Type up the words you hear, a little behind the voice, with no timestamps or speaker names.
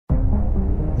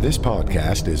This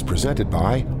podcast is presented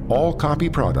by All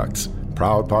Copy Products,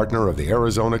 proud partner of the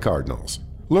Arizona Cardinals.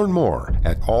 Learn more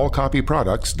at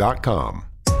allcopyproducts.com.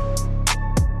 To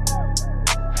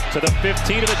the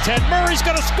 15, to the 10. Murray's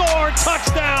going to score.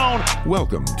 Touchdown.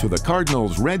 Welcome to the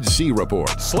Cardinals Red Sea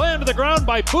Report. Slammed to the ground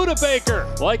by Budda Baker.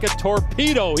 Like a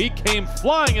torpedo, he came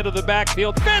flying into the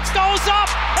backfield. Fitz goes up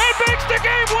and makes the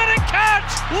game-winning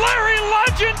catch. Larry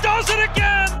Legend does it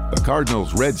again. The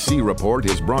Cardinals Red Sea Report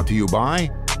is brought to you by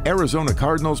Arizona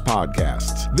Cardinals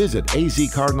Podcasts. Visit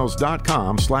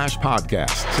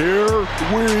azcardinals.com/podcasts. Here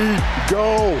we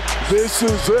go. This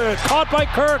is it. Caught by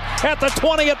Kirk at the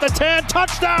 20, at the 10.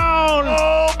 Touchdown.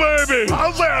 Oh, baby.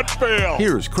 How's that feel?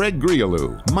 Here's Craig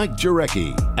Grialou, Mike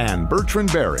Jurecki, and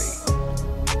Bertrand Berry.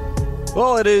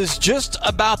 Well, it is just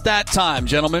about that time,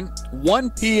 gentlemen. 1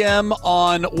 p.m.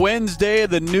 on Wednesday,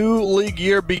 the new league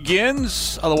year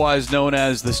begins, otherwise known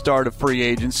as the start of free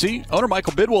agency. Owner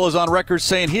Michael Bidwell is on record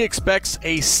saying he expects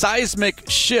a seismic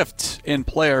shift in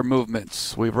player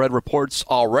movements. We've read reports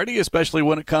already, especially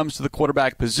when it comes to the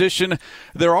quarterback position.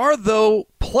 There are, though,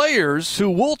 players who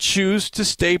will choose to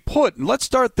stay put. And let's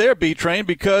start there, B-Train,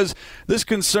 because this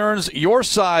concerns your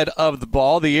side of the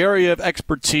ball, the area of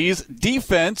expertise,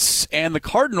 defense, and the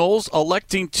Cardinals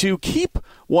electing to keep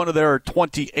one of their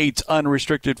 28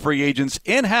 unrestricted free agents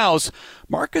in-house.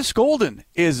 Marcus Golden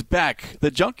is back. The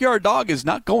junkyard dog is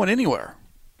not going anywhere.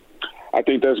 I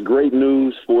think that's great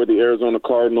news for the Arizona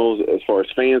Cardinals as far as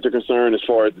fans are concerned, as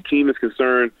far as the team is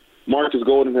concerned. Marcus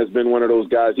Golden has been one of those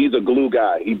guys. He's a glue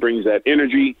guy. He brings that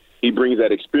energy. He brings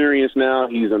that experience now.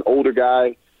 He's an older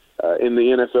guy in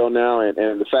the NFL now,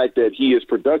 and the fact that he is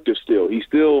productive still. He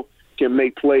still can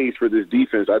make plays for this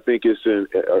defense. I think it's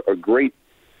a great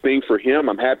thing for him.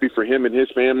 I'm happy for him and his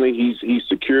family. He's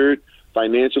secured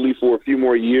financially for a few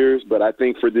more years, but I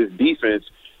think for this defense,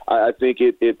 I think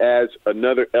it adds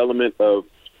another element of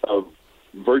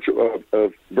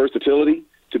versatility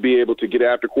to be able to get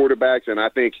after quarterbacks. And I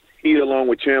think he, along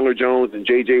with Chandler Jones and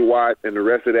J.J. Watt and the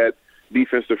rest of that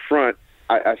defensive front,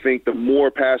 I think the more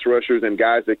pass rushers and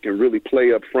guys that can really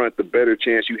play up front, the better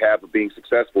chance you have of being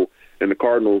successful. And the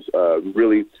Cardinals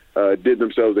really did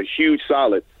themselves a huge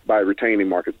solid by retaining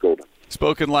Marcus Golden.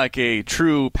 Spoken like a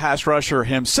true pass rusher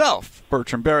himself,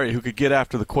 Bertrand Berry, who could get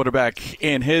after the quarterback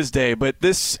in his day. But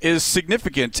this is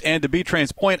significant. And to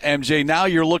B-Train's point, MJ, now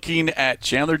you're looking at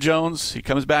Chandler Jones. He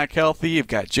comes back healthy. You've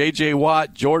got J.J.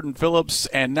 Watt, Jordan Phillips,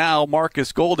 and now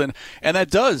Marcus Golden. And that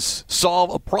does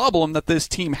solve a problem that this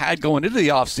team had going into the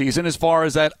offseason as far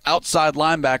as that outside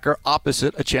linebacker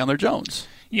opposite of Chandler Jones.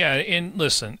 Yeah, and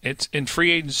listen, it's in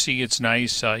free agency, it's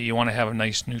nice. You want to have a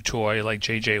nice new toy like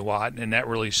J.J. Watt, and that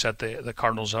really set the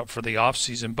Cardinals up for the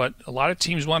offseason. But a lot of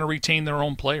teams want to retain their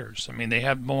own players. I mean, they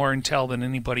have more intel than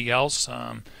anybody else.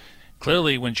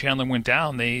 Clearly, when Chandler went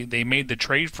down, they made the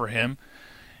trade for him,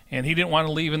 and he didn't want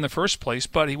to leave in the first place.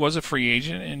 But he was a free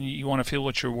agent, and you want to feel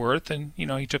what you're worth. And,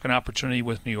 he took an opportunity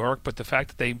with New York. But the fact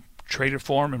that they traded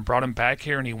for him and brought him back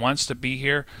here, and he wants to be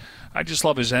here, I just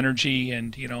love his energy.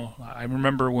 And, I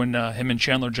remember when him and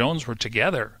Chandler Jones were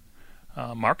together,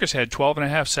 Marcus had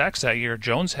 12.5 sacks that year.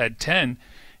 Jones had 10.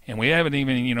 And we haven't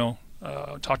even,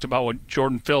 talked about what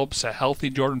Jordan Phillips, a healthy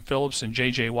Jordan Phillips, and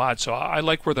J.J. Watt. So I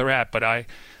like where they're at. But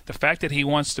the fact that he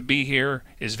wants to be here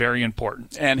is very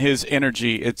important. And his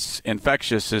energy, it's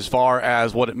infectious as far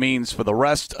as what it means for the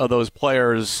rest of those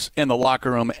players in the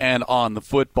locker room and on the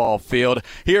football field.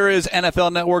 Here is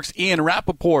NFL Network's Ian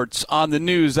Rappaport on the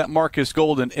news that Marcus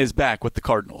Golden is back with the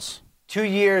Cardinals. 2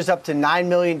 years, up to $9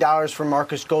 million for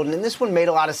Marcus Golden, and this one made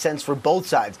a lot of sense for both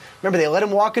sides. Remember, they let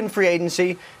him walk in free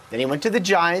agency, then he went to the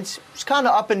Giants, was kind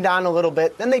of up and down a little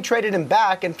bit, then they traded him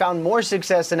back and found more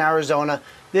success in Arizona.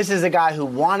 This is a guy who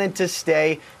wanted to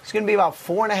stay. It's going to be about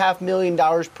 $4.5 million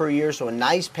per year, so a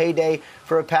nice payday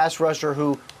for a pass rusher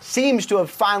who seems to have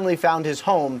finally found his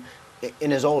home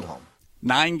in his old home.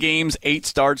 9 games, 8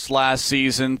 starts last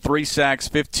season, 3 sacks,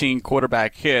 15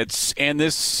 quarterback hits. And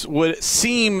this would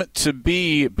seem to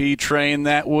be B-Train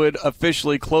that would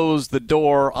officially close the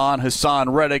door on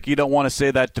Hassan Reddick. You don't want to say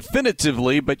that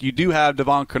definitively, but you do have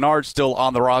Devon Kennard still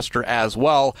on the roster as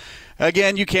well.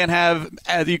 Again, you can't have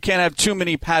too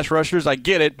many pass rushers. I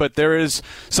get it, but there is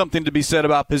something to be said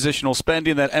about positional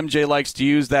spending that MJ likes to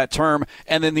use that term,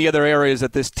 and then the other areas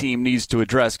that this team needs to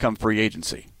address come free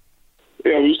agency.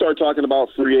 Yeah, when you start talking about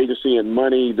free agency and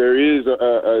money, there is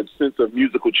a sense of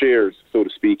musical chairs, so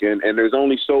to speak, and there's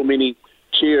only so many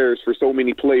chairs for so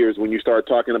many players when you start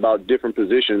talking about different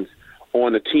positions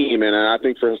on the team. And I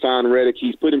think for Hassan Reddick,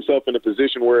 he's put himself in a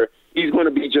position where he's going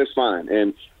to be just fine.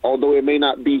 And although it may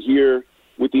not be here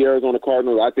with the Arizona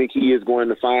Cardinals. I think he is going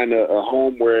to find a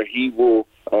home where he will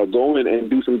go in and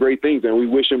do some great things, and we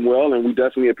wish him well, and we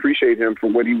definitely appreciate him for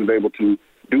what he was able to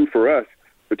do for us,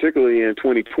 particularly in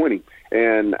 2020.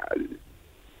 And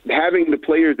having the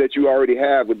players that you already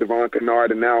have with Devon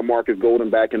Kennard and now Marcus Golden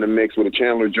back in the mix with a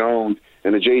Chandler Jones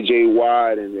and a J.J.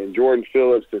 Watt and Jordan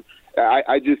Phillips,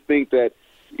 I just think that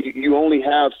you only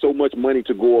have so much money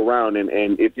to go around. And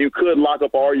if you could lock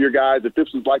up all your guys, if this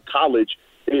was like college,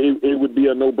 it would be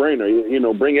a no-brainer. You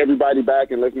know, bring everybody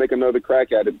back and let's make another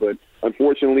crack at it. But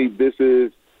unfortunately, this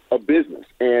is a business.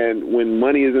 And when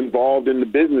money is involved in the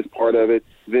business part of it,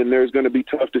 then there's going to be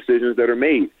tough decisions that are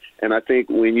made. And I think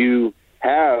when you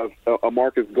have a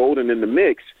Marcus Golden in the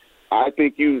mix, I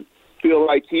think you feel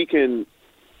like he can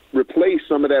replace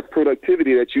some of that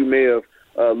productivity that you may have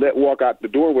let walk out the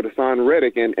door with Hassan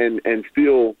Reddick and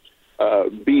still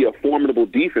be a formidable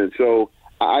defense. So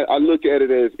I look at it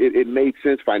as it made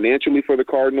sense financially for the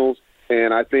Cardinals,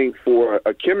 and I think for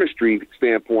a chemistry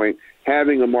standpoint,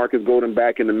 having a Marcus Golden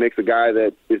back in the mix, a guy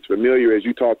that is familiar, as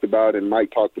you talked about and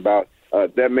Mike talked about,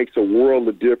 that makes a world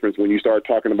of difference when you start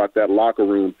talking about that locker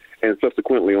room and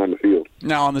subsequently on the field.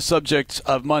 Now, on the subject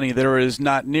of money, there is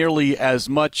not nearly as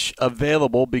much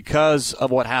available because of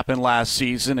what happened last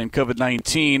season and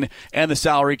COVID-19, and the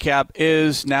salary cap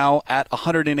is now at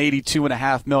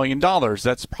 $182.5 million.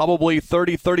 That's probably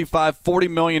 $30, $35, $40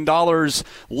 million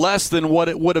less than what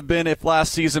it would have been if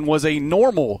last season was a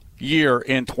normal year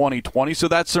in 2020. So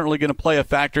that's certainly going to play a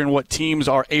factor in what teams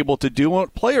are able to do and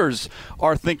what players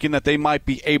are thinking that they might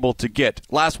be able to get.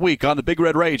 Last week on the Big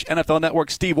Red Rage, NFL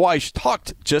Network Steve Wyche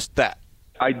talked just that.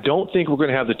 I don't think we're going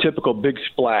to have the typical big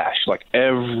splash, like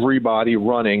everybody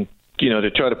running, to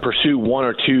try to pursue one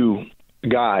or two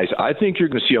guys. I think you're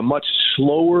going to see a much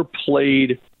slower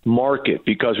played market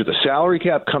because with the salary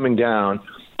cap coming down,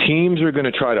 teams are going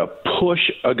to try to push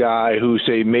a guy who,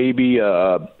 say, maybe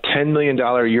a $10 million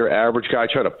a year average guy,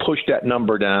 try to push that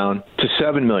number down to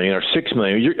 $7 million or $6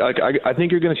 million. I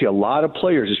think you're going to see a lot of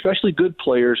players, especially good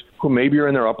players who maybe are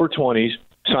in their upper 20s,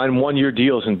 sign one-year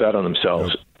deals and bet on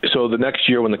themselves. So the next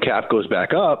year when the cap goes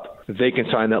back up, they can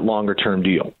sign that longer-term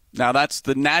deal. Now, that's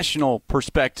the national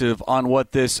perspective on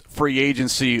what this free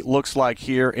agency looks like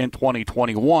here in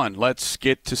 2021. Let's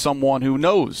get to someone who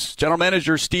knows. General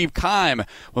Manager Steve Keim,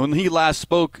 when he last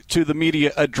spoke to the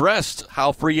media, addressed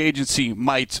how free agency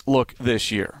might look this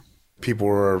year. People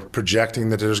are projecting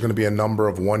that there's going to be a number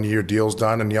of one-year deals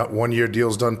done, and one-year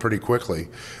deals done pretty quickly.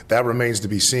 That remains to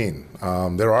be seen.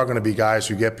 There are going to be guys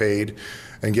who get paid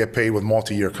and get paid with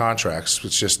multi-year contracts.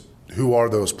 It's just, who are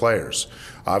those players?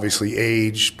 Obviously,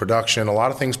 age, production, a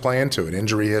lot of things play into it,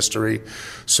 injury history.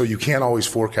 So you can't always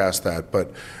forecast that.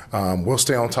 But we'll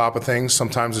stay on top of things.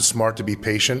 Sometimes it's smart to be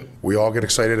patient. We all get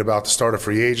excited about the start of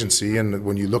free agency. And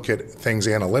when you look at things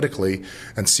analytically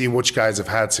and see which guys have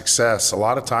had success, a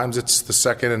lot of times it's the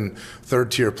second and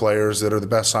third tier players that are the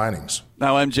best signings.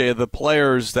 Now, MJ, the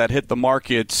players that hit the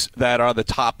markets that are the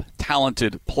top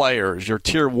talented players, your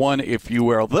tier one, if you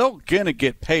will, they're going to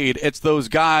get paid. It's those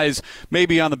guys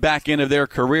maybe on the back end of their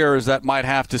careers that might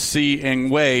have to see and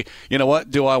weigh, you know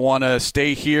what, do I want to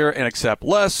stay here and accept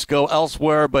less, go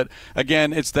elsewhere? But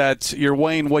again, it's that you're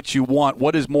weighing what you want.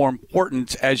 What is more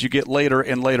important as you get later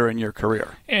and later in your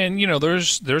career? And,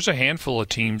 there's a handful of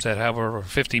teams that have over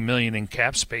 $50 million in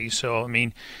cap space. So, I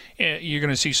mean, you're going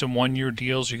to see some one-year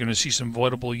deals. You're going to see some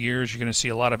voidable years. You're going to see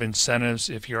a lot of incentives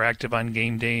if you're active on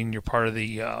game day and you're part of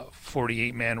the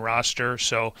 48-man roster.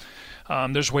 So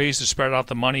there's ways to spread out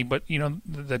the money. But,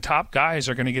 the top guys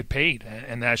are going to get paid,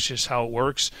 and that's just how it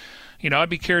works. I'd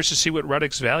be curious to see what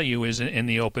Reddick's value is in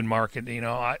the open market.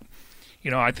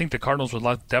 I think the Cardinals would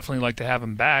definitely like to have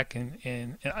him back,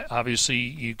 and obviously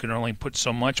you can only put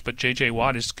so much, but J.J.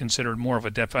 Watt is considered more of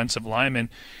a defensive lineman,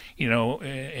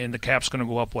 and the cap's going to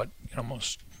go up,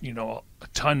 almost, a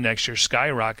ton next year,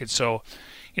 skyrocket. So,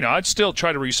 I'd still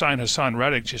try to re-sign Hassan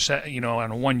Reddick just,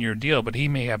 on a one-year deal, but he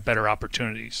may have better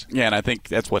opportunities. Yeah, and I think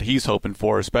that's what he's hoping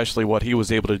for, especially what he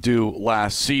was able to do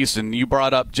last season. You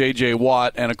brought up J.J.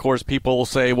 Watt, and, of course, people will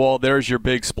say, well, there's your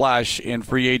big splash in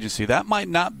free agency. That might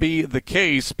not be the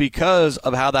case because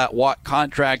of how that Watt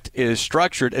contract is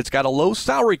structured. It's got a low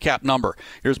salary cap number.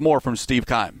 Here's more from Steve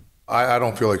Keim. I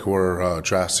don't feel like we're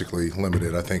drastically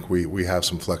limited. I think we have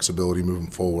some flexibility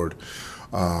moving forward.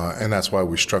 And that's why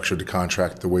we structured the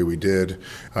contract the way we did.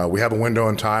 We have a window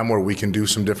in time where we can do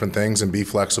some different things and be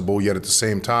flexible, yet at the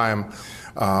same time,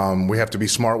 we have to be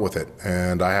smart with it.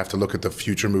 And I have to look at the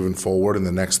future moving forward in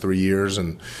the next 3 years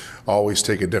and always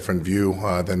take a different view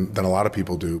than a lot of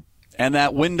people do. And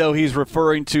that window he's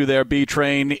referring to there,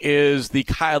 B-Train, is the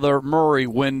Kyler Murray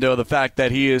window, the fact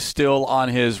that he is still on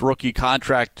his rookie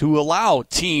contract to allow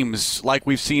teams like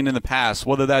we've seen in the past,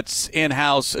 whether that's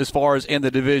in-house as far as in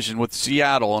the division with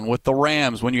Seattle and with the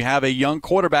Rams. When you have a young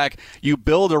quarterback, you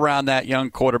build around that young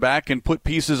quarterback and put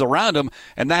pieces around him,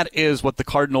 and that is what the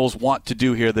Cardinals want to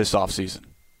do here this offseason.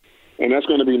 And that's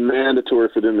going to be mandatory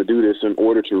for them to do this in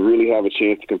order to really have a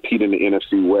chance to compete in the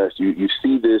NFC West. You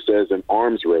see this as an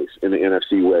arms race in the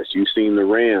NFC West. You've seen the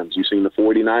Rams. You've seen the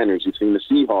 49ers. You've seen the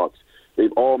Seahawks.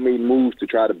 They've all made moves to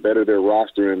try to better their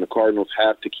roster, and the Cardinals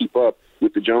have to keep up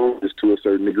with the Joneses to a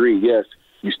certain degree. Yes,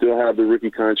 you still have the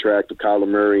rookie contract of Kyler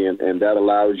Murray, and that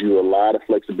allows you a lot of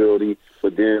flexibility.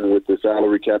 But then with the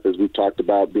salary cap, as we've talked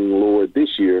about, being lowered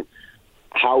this year,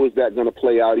 how is that going to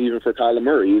play out even for Kyler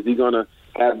Murray? Is he going to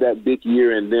have that big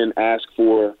year and then ask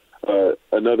for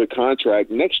another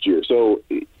contract next year? So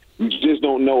you just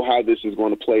don't know how this is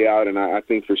going to play out. And I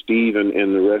think for Steve and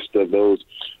the rest of those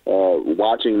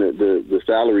watching the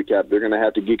salary cap, they're going to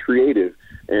have to get creative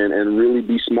and really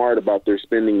be smart about their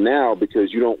spending now,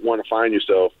 because you don't want to find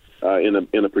yourself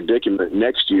in a predicament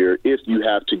next year if you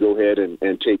have to go ahead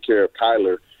and take care of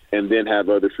Kyler and then have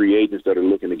other free agents that are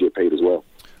looking to get paid as well.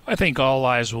 I think all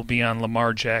eyes will be on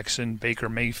Lamar Jackson, Baker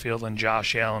Mayfield, and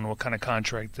Josh Allen. What kind of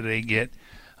contract do they get?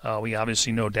 We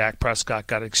obviously know Dak Prescott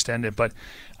got extended, but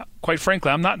quite frankly,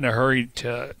 I'm not in a hurry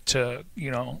to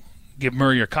give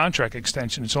Murray a contract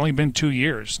extension. It's only been 2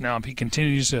 years. Now, if he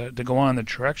continues to go on the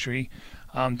trajectory,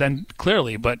 then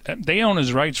clearly. But they own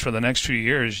his rights for the next few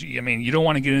years. I mean, you don't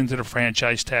want to get into the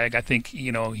franchise tag. I think,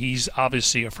 he's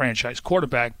obviously a franchise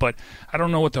quarterback, but I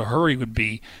don't know what the hurry would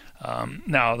be.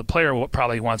 Now the player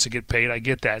probably wants to get paid. I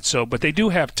get that. So, but they do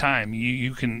have time.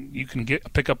 You can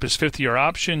pick up his 5th-year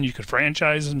option. You could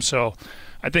franchise him. So,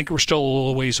 I think we're still a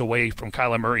little ways away from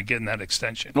Kyler Murray getting that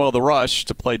extension. Well, the rush,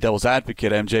 to play devil's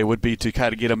advocate, MJ, would be to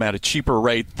kind of get him at a cheaper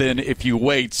rate than if you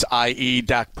wait, i.e.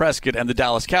 Dak Prescott and the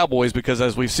Dallas Cowboys, because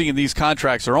as we've seen, these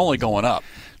contracts are only going up.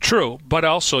 True, but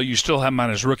also you still have him on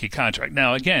his rookie contract.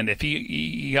 Now, again, if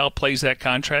he outplays that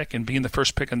contract and being the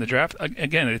first pick in the draft,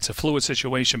 again, it's a fluid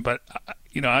situation, but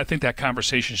I think that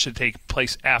conversation should take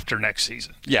place after next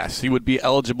season. Yes, he would be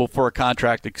eligible for a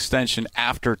contract extension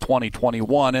after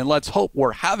 2021, and let's hope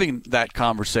we're having that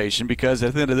conversation, because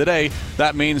at the end of the day,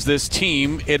 that means this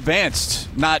team advanced,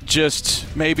 not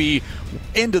just maybe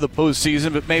into the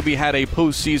postseason, but maybe had a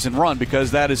postseason run,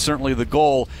 because that is certainly the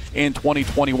goal in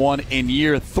 2021 in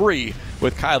year 3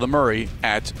 with Kyler Murray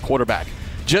at quarterback.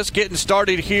 Just getting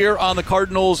started here on the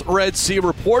Cardinals Red Sea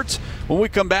Report. When we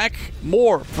come back,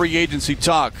 more free agency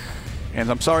talk. And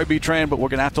I'm sorry, B-Train, but we're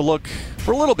going to have to look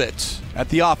for a little bit at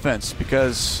the offense,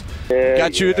 because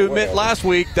got you to admit last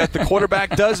week that the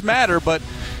quarterback does matter, but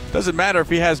doesn't matter if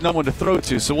he has no one to throw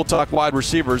to. So we'll talk wide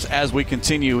receivers as we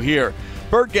continue here.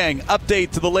 Bird Gang,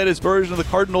 update to the latest version of the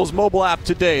Cardinals mobile app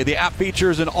today. The app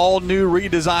features an all-new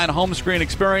redesigned home screen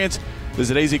experience.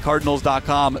 Visit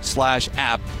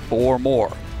azcardinals.com/app for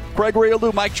more. Craig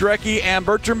Riolu, Mike Jurecki, and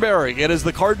Bertrand Berry. It is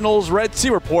the Cardinals Red Sea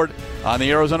Report on the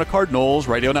Arizona Cardinals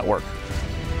Radio Network.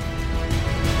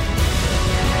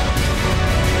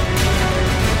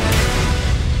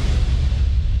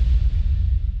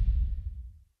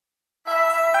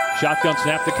 Shotgun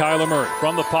snap to Kyler Murray.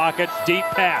 From the pocket, deep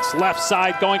pass. Left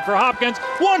side going for Hopkins.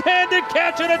 One-handed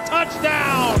catch and a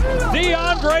touchdown.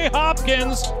 DeAndre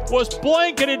Hopkins was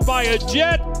blanketed by a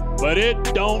jet, but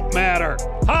it don't matter.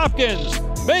 Hopkins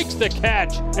makes the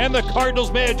catch, and the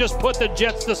Cardinals may have just put the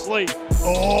Jets to sleep.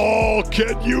 Oh,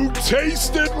 can you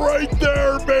taste it right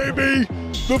there, baby?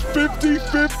 The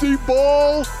 50-50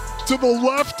 ball to the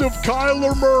left of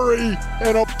Kyler Murray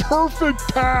and a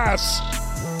perfect pass.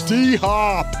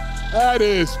 D-Hop. That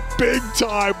is big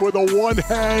time with a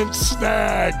one-hand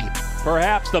snag.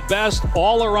 Perhaps the best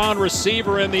all-around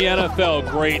receiver in the NFL.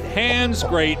 Great hands,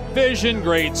 great vision,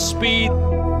 great speed.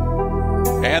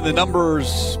 And the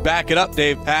numbers back it up,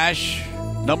 Dave Pasch.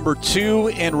 Number 2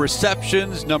 in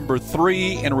receptions, number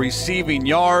 3 in receiving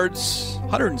yards,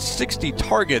 160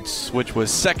 targets, which was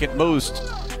second most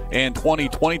in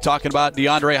 2020. Talking about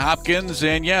DeAndre Hopkins,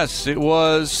 and yes, it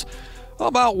was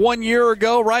about 1 year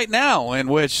ago right now in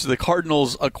which the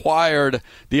Cardinals acquired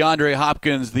DeAndre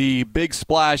Hopkins, the big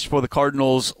splash for the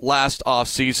Cardinals last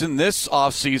offseason. This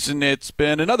offseason, it's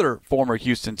been another former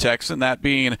Houston Texan, that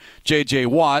being J.J.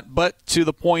 Watt. But to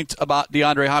the point about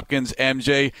DeAndre Hopkins,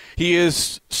 MJ, he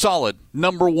is solid.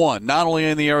 Number 1, not only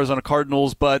in the Arizona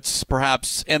Cardinals, but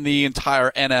perhaps in the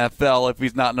entire NFL. If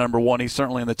he's not number 1, he's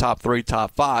certainly in the top 3,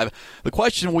 top 5. The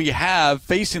question we have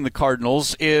facing the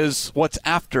Cardinals is what's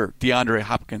after DeAndre DeAndre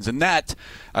Hopkins. And that,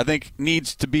 I think,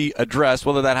 needs to be addressed,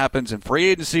 whether that happens in free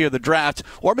agency or the draft,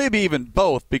 or maybe even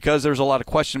both, because there's a lot of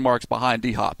question marks behind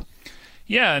D-Hop.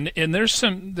 Yeah, and there's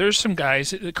some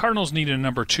guys. The Cardinals need a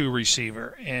number 2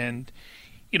 receiver, and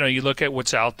you look at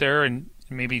what's out there, and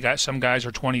maybe you got some guys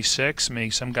are 26, maybe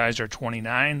some guys are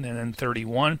 29, and then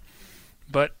 31.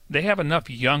 But they have enough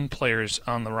young players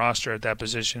on the roster at that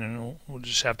position, and we'll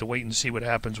just have to wait and see what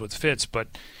happens with Fitz. But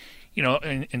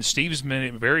and Steve's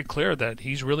made it very clear that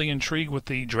he's really intrigued with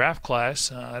the draft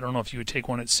class. I don't know if you would take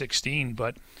one at 16,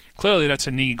 but clearly that's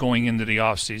a need going into the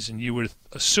offseason. You would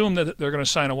assume that they're going to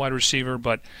sign a wide receiver,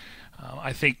 but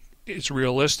I think it's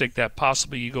realistic that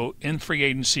possibly you go in free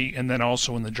agency and then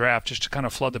also in the draft just to kind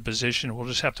of flood the position. We'll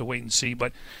just have to wait and see.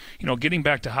 But, getting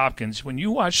back to Hopkins, when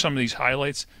you watch some of these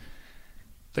highlights,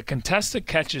 the contested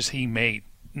catches he made,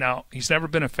 now, he's never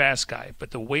been a fast guy,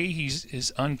 but the way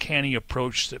his uncanny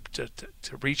approach to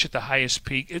reach at the highest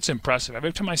peak, it's impressive.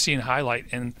 Every time I see a highlight,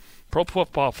 and Pro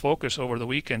Football Focus over the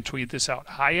weekend tweeted this out,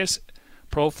 highest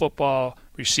Pro Football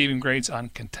receiving grades on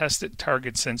contested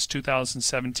targets since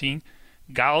 2017,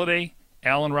 Galladay,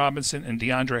 Allen Robinson, and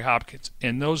DeAndre Hopkins.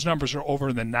 And those numbers are over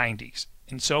in the 90s.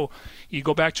 And so you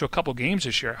go back to a couple games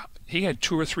this year, he had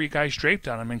 2 or 3 guys draped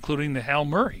on him, including the Hal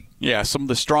Murray. Yeah, some of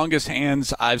the strongest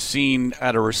hands I've seen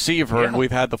at a receiver, and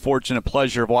we've had the fortunate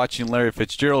pleasure of watching Larry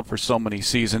Fitzgerald for so many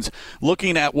seasons.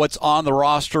 Looking at what's on the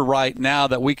roster right now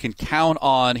that we can count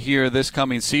on here this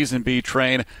coming season,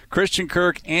 B-Train, Christian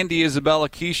Kirk, Andy Isabella,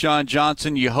 Keyshawn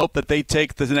Johnson, you hope that they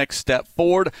take the next step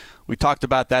forward. We talked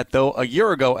about that, though, a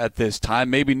year ago at this time.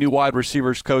 Maybe new wide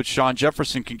receivers coach Sean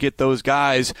Jefferson can get those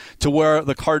guys to where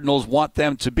the Cardinals want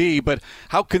them to be. But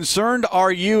how concerned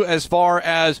are you as far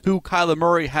as who Kyler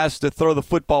Murray has to throw the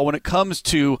football when it comes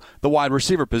to the wide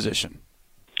receiver position?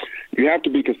 You have to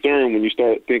be concerned when you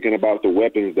start thinking about the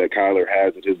weapons that Kyler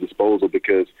has at his disposal,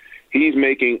 because he's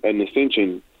making an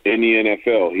ascension in the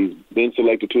NFL. He's been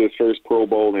selected to his first Pro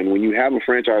Bowl, and when you have a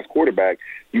franchise quarterback,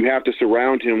 you have to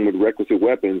surround him with requisite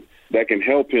weapons that can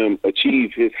help him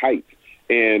achieve his heights.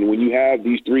 And when you have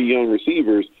these 3 young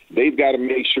receivers, they've got to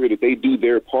make sure that they do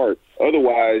their part.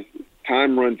 Otherwise,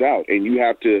 time runs out, and you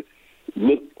have to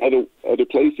look other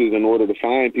places in order to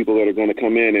find people that are going to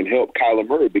come in and help Kyler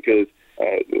Murray, because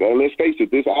let's face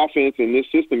it, this offense and this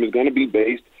system is going to be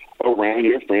based around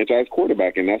your franchise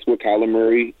quarterback, and that's what Kyler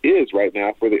Murray is right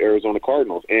now for the Arizona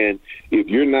Cardinals. And if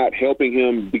you're not helping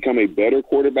him become a better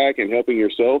quarterback and helping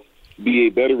yourself be a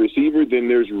better receiver, then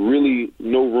there's really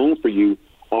no room for you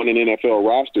on an NFL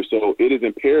roster. So it is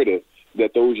imperative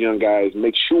that those young guys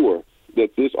make sure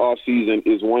that this offseason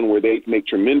is one where they make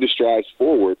tremendous strides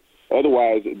forward.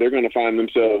 Otherwise, they're going to find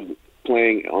themselves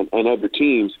playing on other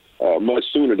teams much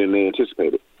sooner than they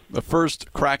anticipated. The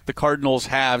first crack the Cardinals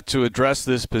have to address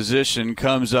this position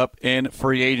comes up in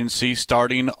free agency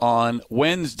starting on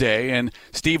Wednesday. And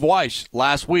Steve Wyche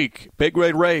last week, Big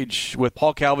Red Rage with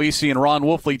Paul Calvisi and Ron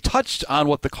Wolfley, touched on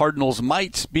what the Cardinals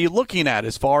might be looking at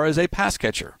as far as a pass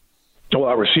catcher. Well,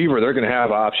 a receiver, they're going to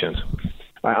have options.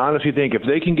 I honestly think if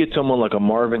they can get someone like a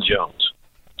Marvin Jones,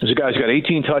 this guy's got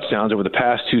 18 touchdowns over the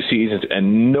past 2 seasons,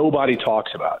 and nobody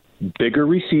talks about it. Bigger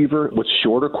receiver, what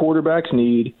shorter quarterbacks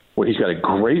need, where he's got a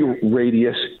great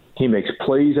radius. He makes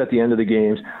plays at the end of the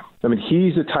games. I mean,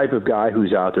 he's the type of guy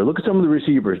who's out there. Look at some of the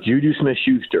receivers, Juju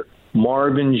Smith-Schuster,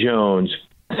 Marvin Jones.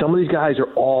 Some of these guys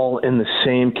are all in the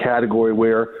same category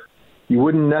where you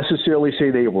wouldn't necessarily say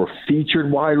they were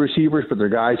featured wide receivers, but they're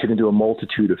guys who can do a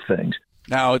multitude of things.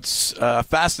 Now, it's a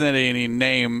fascinating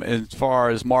name as far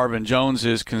as Marvin Jones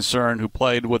is concerned, who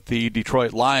played with the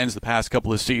Detroit Lions the past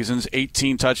couple of seasons.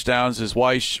 18 touchdowns as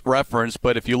Wyche referenced,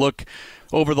 but if you look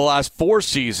over the last 4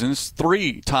 seasons,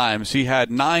 3 times he had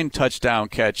 9 touchdown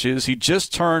catches. He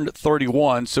just turned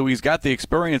 31, so he's got the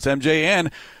experience, MJ.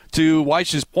 And to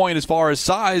Wyche's point as far as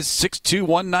size, 6'2",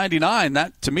 199.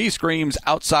 That, to me, screams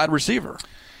outside receiver.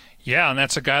 Yeah, and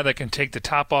that's a guy that can take the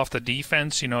top off the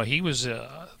defense. You know, he was,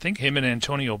 I think him and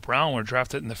Antonio Brown were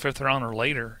drafted in the 5th round or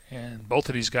later, and both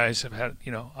of these guys have had,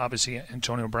 you know, obviously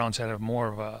Antonio Brown's had more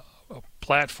of a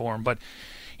platform, but,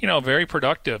 you know, very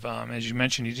productive. As you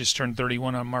mentioned, he just turned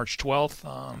 31 on March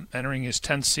 12th, entering his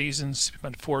 10th season,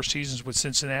 spent 4 seasons with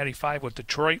Cincinnati, 5 with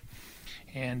Detroit,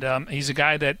 and he's a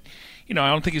guy that, you know, I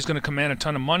don't think he's going to command a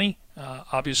ton of money.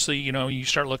 Obviously, you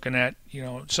start looking at,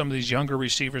 some of these younger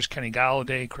receivers, Kenny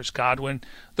Golladay, Chris Godwin.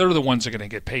 They're the ones that are going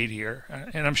to get paid here.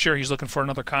 And I'm sure he's looking for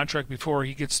another contract before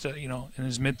he gets to, in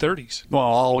his mid-30s. Well,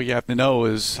 all you have to know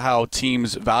is how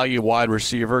teams value wide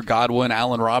receiver. Godwin,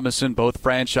 Allen Robinson, both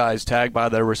franchise tagged by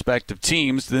their respective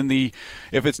teams. Then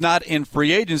if it's not in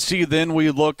free agency, then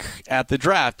we look at the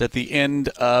draft at the end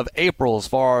of April as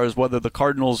far as whether the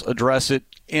Cardinals address it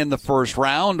in the first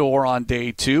round or on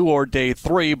day 2 or day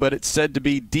 3, but it's said to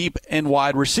be deep in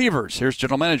wide receivers. Here's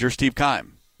General Manager Steve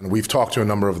Keim. We've talked to a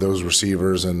number of those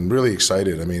receivers and really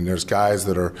excited. I mean, there's guys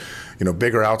that are,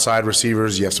 bigger outside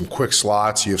receivers. You have some quick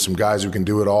slots. You have some guys who can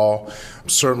do it all.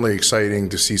 Certainly exciting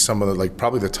to see some of the,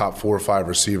 probably the top 4 or 5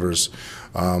 receivers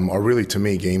are really, to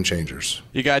me, game changers.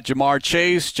 You got Jamar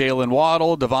Chase, Jalen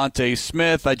Waddle, Devontae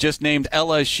Smith. I just named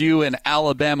LSU and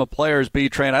Alabama players,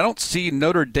 B-Train. I don't see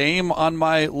Notre Dame on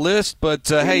my list, but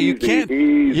hey, you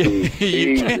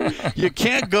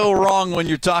can't go wrong when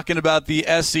you're talking about the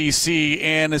SEC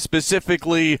and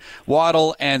specifically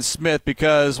Waddle and Smith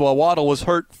because, Waddle was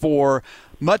hurt for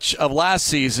much of last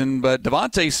season, but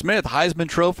Devontae Smith, Heisman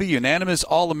Trophy, unanimous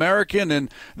All-American, and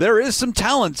there is some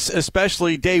talents,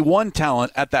 especially day 1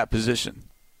 talent at that position.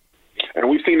 And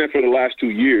we've seen that for the last 2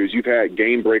 years. You've had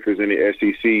game breakers in the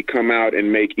SEC come out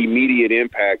and make immediate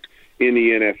impact in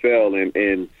the NFL,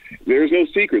 and there's no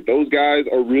secret. Those guys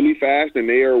are really fast, and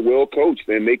they are well coached,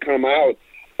 and they come out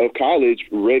of college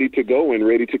ready to go and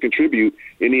ready to contribute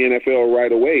in the NFL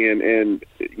right away. And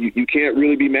you can't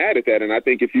really be mad at that. And I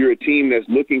think if you're a team that's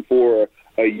looking for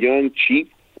a young,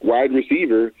 cheap wide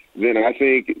receiver, then I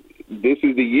think this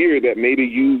is the year that maybe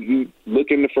you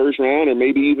look in the first round or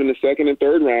maybe even the second and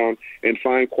third round and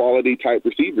find quality type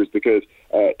receivers because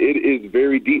it is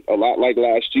very deep, a lot like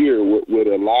last year with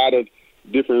a lot of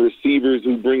different receivers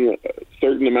who bring a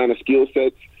certain amount of skill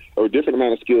sets or different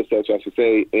amount of skill sets, I should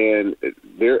say, and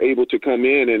they're able to come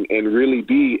in and really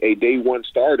be a day 1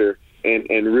 starter and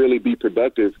really be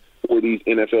productive for these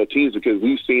NFL teams because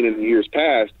we've seen in the years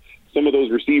past some of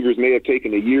those receivers may have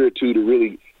taken a year or 2 to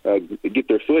really get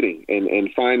their footing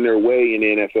and find their way in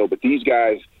the NFL. But these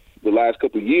guys, the last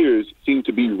couple of years, seem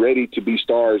to be ready to be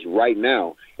stars right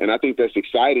now. And I think that's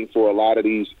exciting for a lot of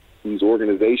these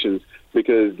organizations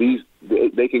because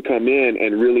they can come in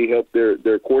and really help their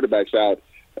quarterbacks out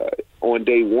on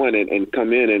day 1 and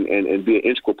come in and be an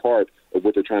integral part of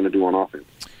what they're trying to do on offense.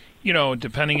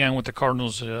 Depending on what the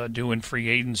Cardinals do in free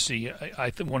agency,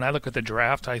 when I look at the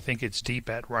draft, I think it's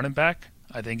deep at running back.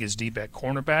 I think it's deep at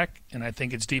cornerback, and I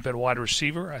think it's deep at wide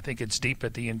receiver. I think it's deep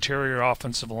at the interior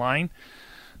offensive line.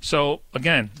 So,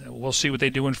 again, we'll see what they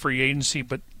do in free agency,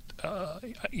 but,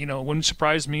 it wouldn't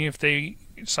surprise me if they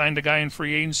signed a guy in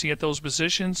free agency at those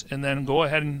positions and then go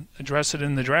ahead and address it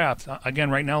in the draft.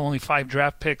 Again, right now only 5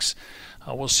 draft picks.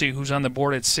 We'll see who's on the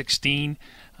board at 16.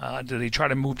 Do they try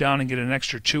to move down and get an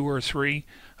extra 2 or 3?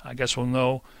 I guess we'll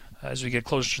know as we get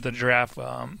closer to the draft.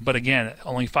 But again,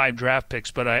 only 5 draft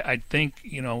picks. But I think,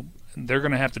 they're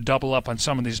going to have to double up on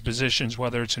some of these positions,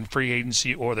 whether it's in free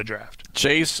agency or the draft.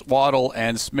 Chase, Waddle,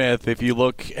 and Smith, if you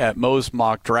look at most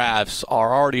mock drafts,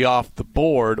 are already off the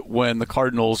board when the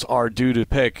Cardinals are due to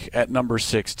pick at number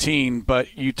 16.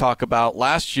 But you talk about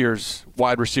last year's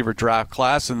wide receiver draft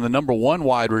class, and the number 1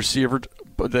 wide receiver,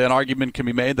 an argument can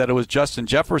be made that it was Justin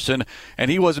Jefferson, and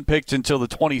he wasn't picked until the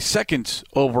 22nd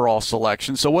overall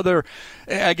selection. So whether,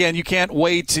 again, you can't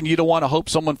wait and you don't want to hope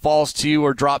someone falls to you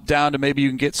or drop down to maybe you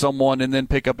can get someone and then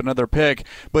pick up another pick.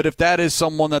 But if that is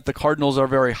someone that the Cardinals are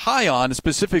very high on,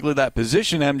 specifically that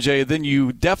position, MJ, then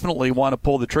you definitely want to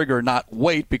pull the trigger and not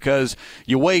wait, because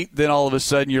you wait, then all of a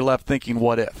sudden you're left thinking,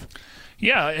 what if?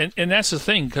 Yeah, and that's the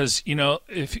thing, because,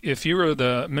 if you were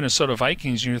the Minnesota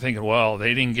Vikings and you're thinking, well,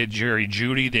 they didn't get Jerry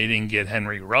Jeudy, they didn't get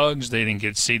Henry Ruggs, they didn't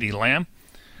get CeeDee Lamb,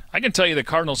 I can tell you the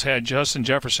Cardinals had Justin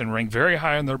Jefferson ranked very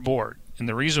high on their board. And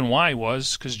the reason why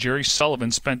was because Jerry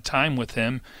Sullivan spent time with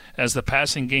him as the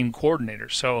passing game coordinator.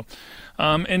 So,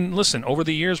 and listen, over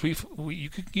the years, you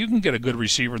can get a good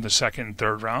receiver in the second and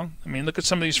third round. I mean, look at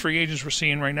some of these free agents we're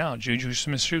seeing right now. Juju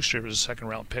Smith-Schuster was a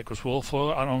second-round pick. Was Will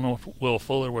Fuller? I don't know if Will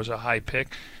Fuller was a high pick,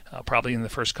 probably in the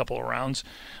first couple of rounds.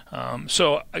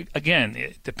 So,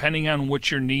 again, depending on what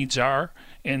your needs are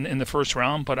in the first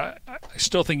round, but I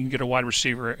still think you can get a wide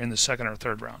receiver in the second or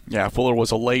third round. Yeah, Fuller was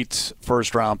a late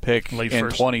first-round pick in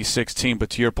 2016,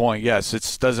 but to your point, yes,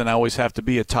 it doesn't always have to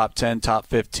be a top 10, top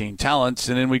 15 talent.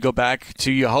 And then we go back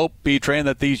to, you hope, B-Train,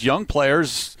 that these young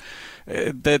players,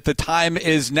 that the time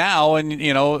is now, and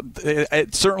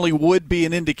it certainly would be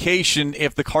an indication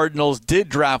if the Cardinals did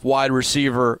draft wide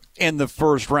receiver in the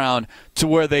first round to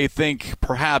where they think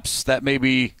perhaps that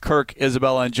maybe Kirk,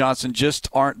 Isabella, and Johnson just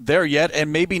aren't there yet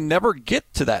and maybe never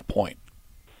get to that point.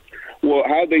 Well,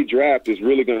 how they draft is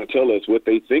really going to tell us what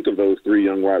they think of those three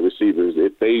young wide receivers.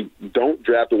 If they don't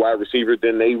draft a wide receiver,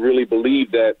 then they really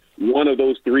believe that one of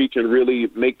those three can really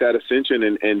make that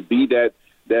ascension and be that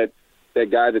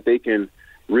guy that they can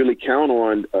really count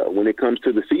on when it comes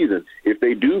to the season. If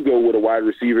they do go with a wide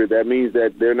receiver, that means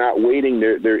that they're not waiting.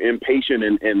 They're impatient,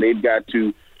 and they've got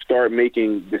to start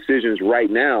making decisions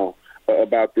right now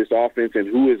about this offense and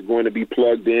who is going to be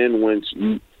plugged in once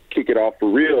you kick it off for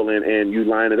real and you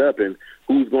line it up, and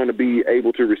who's going to be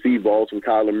able to receive balls from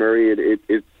Kyler Murray.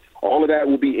 It all of that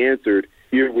will be answered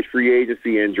here with free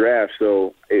agency and draft.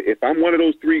 So if I'm one of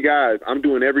those three guys, I'm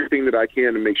doing everything that I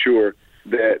can to make sure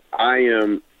that I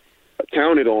am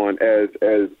counted on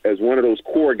as one of those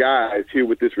core guys here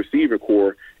with this receiver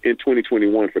core in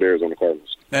 2021 for the Arizona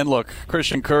Cardinals. And look,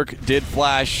 Christian Kirk did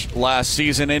flash last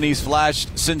season, and he's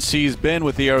flashed since he's been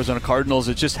with the Arizona Cardinals.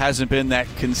 It just hasn't been that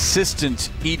consistent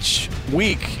each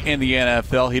week in the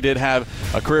NFL. He did have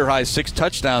a career-high 6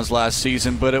 touchdowns last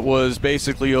season, but it was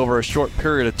basically over a short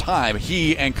period of time.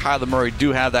 He and Kyler Murray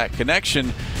do have that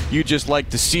connection. You just like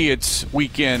to see it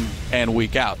week in and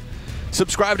week out.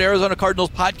 Subscribe to Arizona Cardinals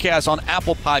podcast on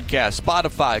Apple Podcasts,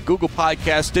 Spotify, Google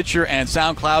Podcasts, Stitcher, and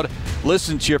SoundCloud.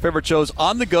 Listen to your favorite shows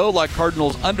on the go like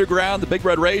Cardinals Underground, The Big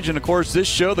Red Rage, and, of course, this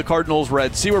show, the Cardinals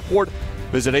Red Sea Report.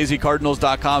 Visit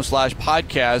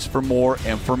azcardinals.com/podcast for more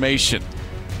information.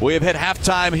 We have hit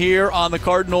halftime here on the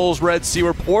Cardinals Red Sea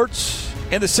Report.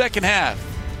 In the second half,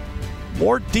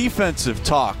 more defensive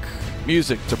talk.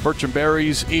 Music to Bertrand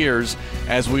Berry's ears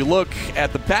as we look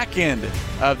at the back end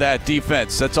of that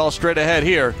defense. That's all straight ahead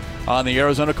here on the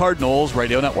Arizona Cardinals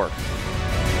Radio Network.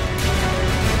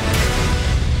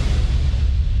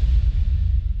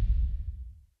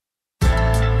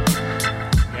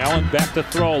 Allen back to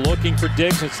throw, looking for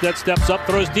Diggs. Instead steps up,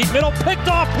 throws deep middle, picked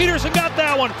off. Peterson got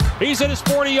that one. He's at his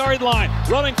 40-yard line,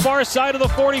 running far side of the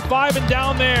 45 and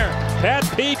down there. Pat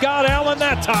P got Allen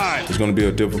that time. It's going to be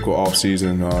a difficult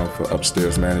offseason for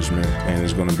upstairs management, and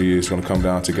it's going to come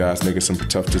down to guys making some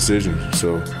tough decisions.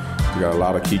 So we got a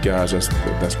lot of key guys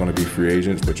that's going to be free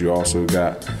agents, but you also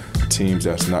got teams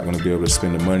that's not going to be able to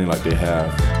spend the money like they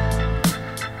have.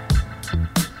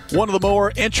 One of the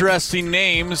more interesting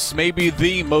names, maybe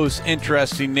the most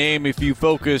interesting name if you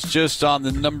focus just on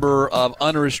the number of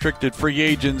unrestricted free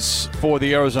agents for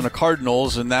the Arizona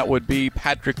Cardinals, and that would be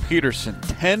Patrick Peterson.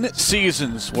 10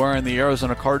 seasons wearing the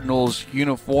Arizona Cardinals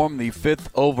uniform, the 5th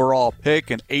overall pick,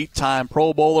 an 8-time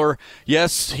Pro Bowler.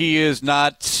 Yes, he is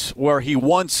not where he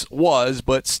once was,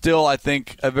 but still I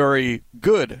think a very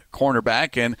good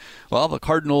cornerback. And, well, the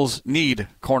Cardinals need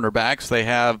cornerbacks. They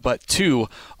have but 2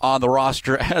 on the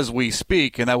roster as we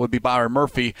speak, and that would be Byron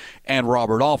Murphy and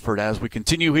Robert Alford. As we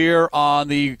continue here on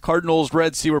the Cardinals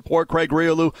Red Sea Report, Craig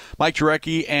Riolu, Mike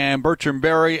Jurecki, and Bertrand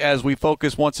Berry, as we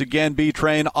focus once again,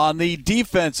 B-Train, on the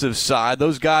defensive side.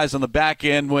 Those guys on the back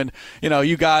end, when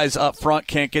you guys up front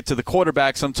can't get to the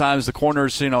quarterback, sometimes the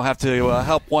corners have to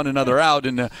help one another out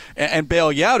and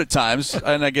bail you out at times,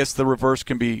 and I guess the reverse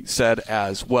can be said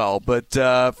as well. But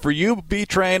for you,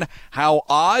 B-Train, how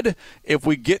odd, if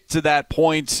we get to that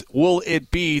point, will it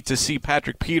be to see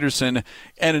Patrick Peterson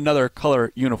in another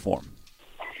color uniform?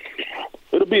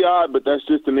 It'll be odd, but that's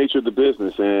just the nature of the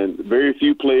business. And very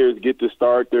few players get to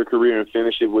start their career and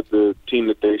finish it with the team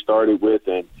that they started with.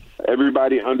 And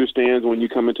everybody understands when you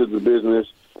come into the business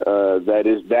that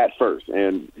is that first.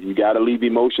 And you got to leave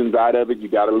emotions out of it. You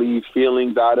got to leave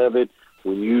feelings out of it.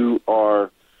 When you are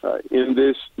in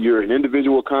this, you're an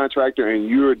individual contractor, and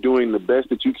you're doing the best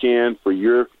that you can for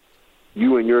you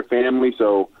and your family.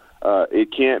 So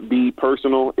it can't be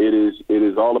personal. It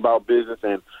is all about business.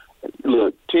 And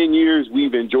look, 10 years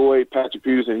we've enjoyed Patrick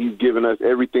Peterson. He's given us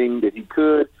everything that he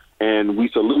could, and we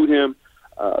salute him.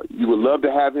 You would love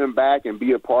to have him back and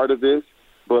be a part of this.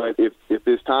 But if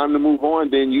it's time to move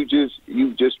on, then you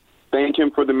just thank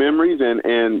him for the memories,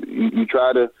 and you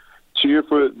try to cheer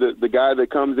for the guy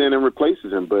that comes in and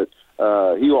replaces him. But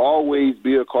he'll always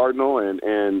be a Cardinal,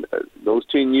 and those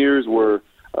 10 years were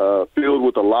filled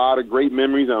with a lot of great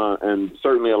memories and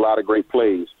certainly a lot of great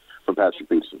plays from Patrick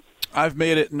Peterson. I've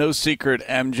made it no secret,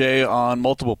 MJ, on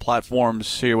multiple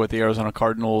platforms here with the Arizona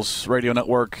Cardinals radio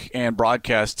network and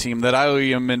broadcast team that I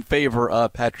am in favor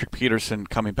of Patrick Peterson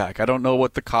coming back. I don't know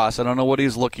what the cost, I don't know what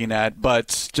he's looking at,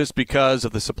 but just because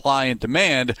of the supply and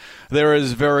demand, there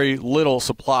is very little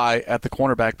supply at the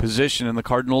cornerback position, and the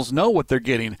Cardinals know what they're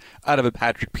getting out of a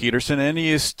Patrick Peterson, and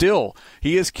he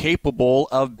is capable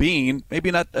of being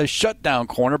maybe not a shutdown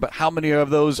corner, but how many of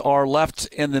those are left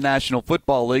in the National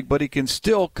Football League, but he can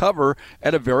still cover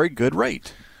at a very good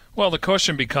rate. Well, the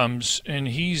question becomes, and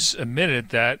he's admitted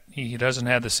that he doesn't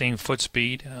have the same foot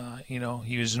speed.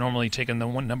 He was normally taking the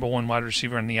number one wide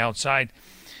receiver on the outside.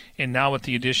 And now with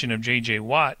the addition of J.J.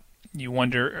 Watt, you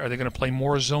wonder, are they going to play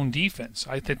more zone defense?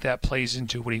 I think that plays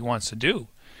into what he wants to do.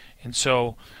 And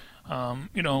so,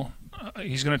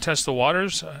 he's going to test the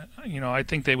waters. I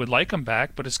think they would like him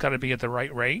back, but it's got to be at the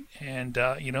right rate. And,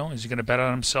 is he going to bet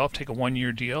on himself, take a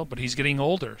one-year deal? But he's getting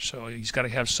older, so he's got to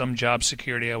have some job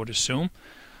security, I would assume.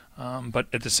 But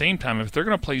at the same time, if they're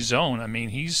going to play zone,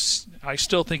 I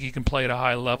still think he can play at a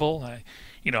high level.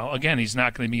 Again, he's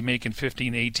not going to be making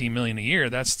 $15, $18 million a year.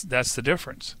 That's the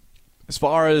difference. As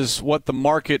far as what the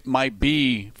market might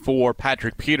be for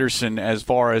Patrick Peterson as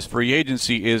far as free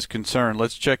agency is concerned,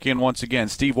 let's check in once again.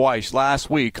 Steve Weiss last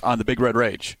week on the Big Red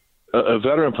Rage. A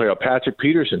veteran player, a Patrick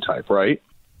Peterson type, right?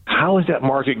 How is that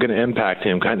market going to impact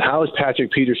him? How is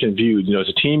Patrick Peterson viewed? Is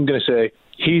a team going to say,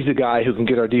 he's the guy who can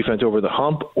get our defense over the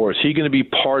hump, or is he going to be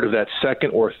part of that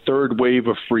second or third wave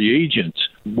of free agents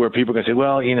where people are going to say,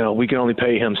 well, we can only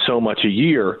pay him so much a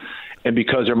year, and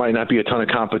because there might not be a ton of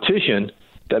competition,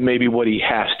 that may be what he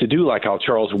has to do, like how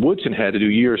Charles Woodson had to do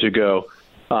years ago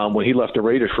when he left the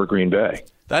Raiders for Green Bay.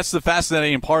 That's the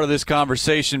fascinating part of this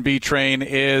conversation, B-Train,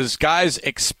 is guys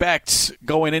expect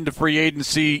going into free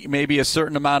agency maybe a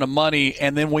certain amount of money,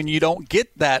 and then when you don't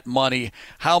get that money,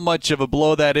 how much of a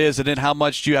blow that is, and then how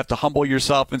much do you have to humble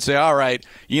yourself and say, all right,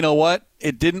 you know what?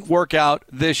 It didn't work out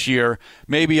this year.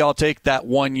 Maybe I'll take that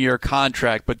one-year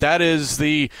contract. But that is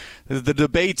the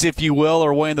debates, if you will,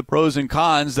 or weighing the pros and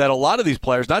cons that a lot of these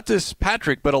players, not just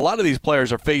Patrick, but a lot of these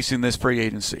players are facing this free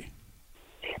agency.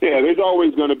 Yeah, there's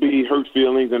always going to be hurt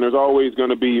feelings, and there's always going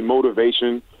to be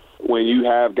motivation when you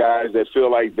have guys that feel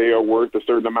like they are worth a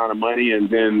certain amount of money, and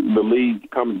then the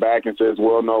league comes back and says,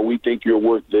 well, no, we think you're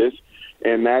worth this.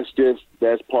 And that's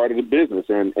part of the business.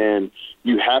 And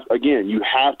you have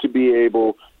to be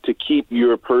able to keep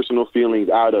your personal feelings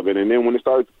out of it. And then when it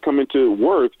starts coming to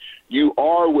worth, you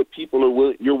are what people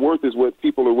are your worth is what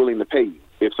people are willing to pay you.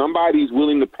 If somebody's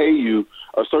willing to pay you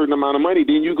a certain amount of money,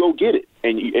 then you go get it.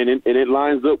 And it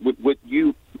lines up with what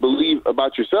you believe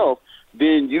about yourself,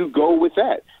 then you go with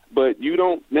that. But you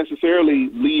don't necessarily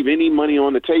leave any money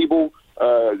on the table.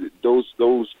 Those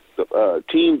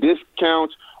team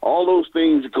discounts, all those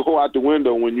things go out the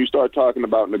window when you start talking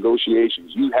about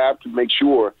negotiations. You have to make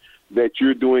sure that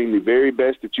you're doing the very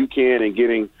best that you can and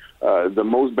getting the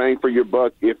most bang for your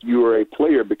buck if you are a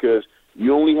player, because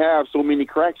you only have so many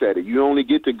cracks at it. You only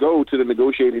get to go to the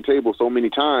negotiating table so many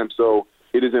times. So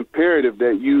it is imperative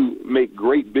that you make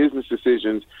great business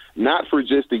decisions, not for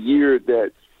just a year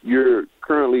that you're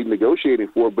currently negotiating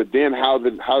for, but then how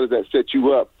does that set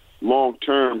you up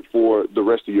long-term for the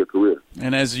rest of your career.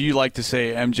 And as you like to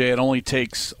say, MJ, it only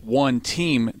takes one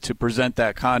team to present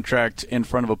that contract in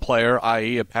front of a player,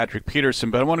 i.e. a Patrick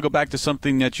Peterson. But I want to go back to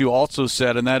something that you also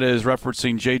said, and that is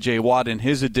referencing J.J. Watt in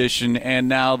his addition and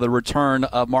now the return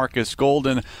of Marcus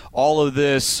Golden. All of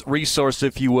this resource,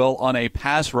 if you will, on a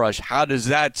pass rush. How does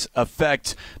that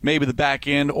affect maybe the back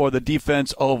end or the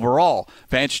defense overall?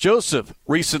 Vance Joseph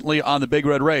recently on the Big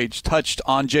Red Rage touched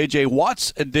on J.J.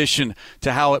 Watt's addition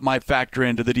to how it might factor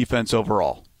into the defense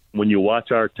overall. When you watch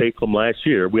our tape from last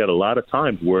year, we had a lot of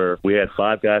times where we had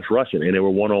five guys rushing and they were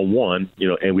one-on-one,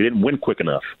 and we didn't win quick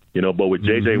enough, but with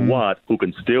J.J. Watt, who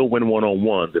can still win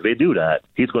one-on-ones, if they do that,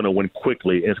 he's going to win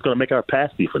quickly, and it's going to make our pass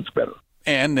defense better.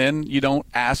 And then you don't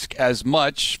ask as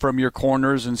much from your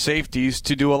corners and safeties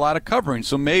to do a lot of covering.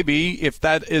 So maybe if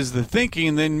that is the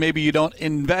thinking, then maybe you don't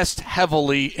invest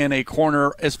heavily in a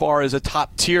corner as far as a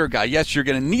top-tier guy. Yes, you're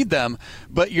going to need them,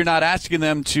 but you're not asking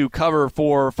them to cover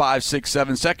for 5, 6,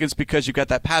 7 seconds because you've got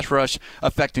that pass rush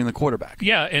affecting the quarterback.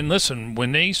 Yeah, and listen,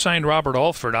 when they signed Robert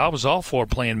Alford, I was all for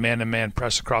playing man-to-man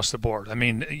press across the board. I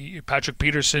mean, Patrick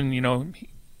Peterson,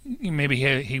 maybe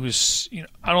he was,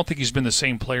 I don't think he's been the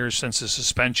same player since the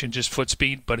suspension, just foot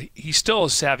speed, but he's still a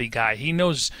savvy guy. He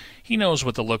knows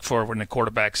what to look for when the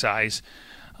quarterback's eyes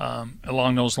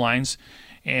along those lines.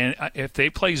 And if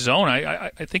they play zone, I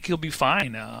think he'll be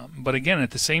fine. But again, at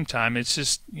the same time, it's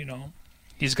just,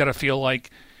 he's got to feel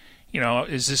like,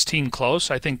 is this team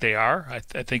close? I think they are.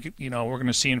 I think, we're going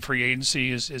to see in free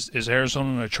agency is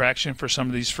Arizona an attraction for some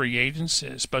of these free agents,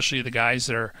 especially the guys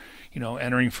that are,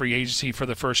 entering free agency for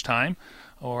the first time,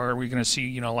 or are we going to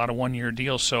see, a lot of one-year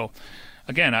deals? So,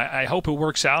 again, I hope it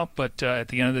works out, but at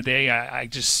the end of the day, I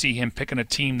just see him picking a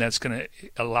team that's going to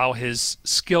allow his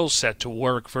skill set to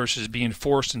work versus being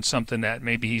forced in something that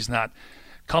maybe he's not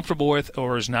comfortable with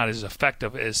or is not as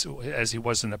effective as he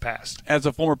was in the past. As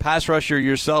a former pass rusher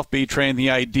yourself, B-Train, the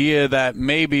idea that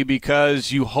maybe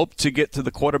because you hope to get to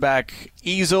the quarterback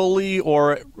easily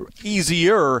or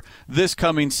easier this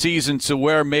coming season to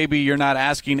where maybe you're not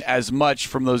asking as much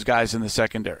from those guys in the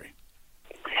secondary?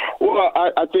 Well,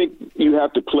 I think you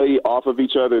have to play off of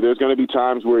each other. There's going to be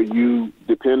times where you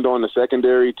depend on the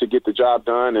secondary to get the job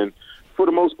done. And for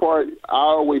the most part, I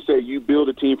always say you build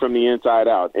a team from the inside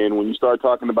out. And when you start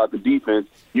talking about the defense,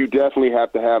 you definitely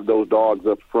have to have those dogs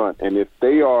up front. And if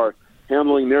they are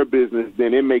handling their business,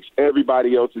 then it makes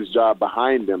everybody else's job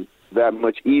behind them that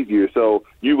much easier. So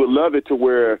you would love it to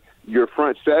where your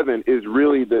front seven is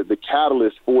really the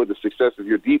catalyst for the success of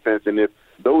your defense. And if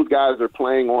those guys are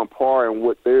playing on par and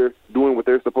what they're doing what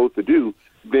they're supposed to do,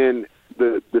 then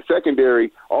the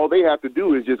secondary, all they have to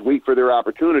do is just wait for their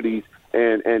opportunities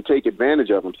and take advantage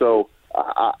of them. So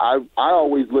I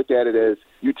always look at it as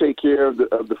you take care of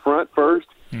the front first,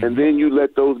 and then you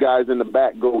let those guys in the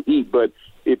back go eat. But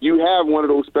if you have one of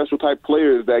those special type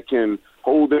players that can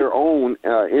hold their own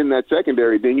in that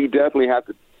secondary, then you definitely have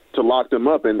to lock them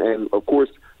up. And of course,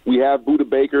 we have Budda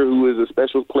Baker, who is a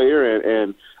special player,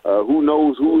 and who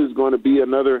knows who is going to be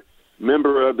another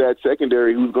member of that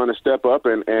secondary who's going to step up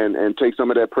and take some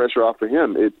of that pressure off of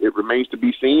him. It remains to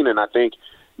be seen, and I think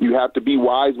you have to be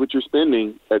wise with your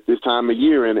spending at this time of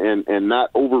year and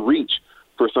not overreach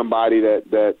for somebody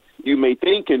that you may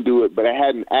think can do it, but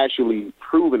hadn't actually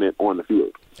proven it on the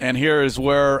field. And here is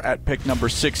where, at pick number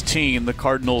 16, the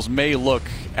Cardinals may look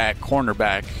at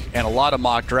cornerback. And a lot of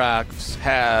mock drafts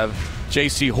have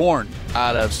J.C. Horn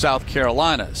out of South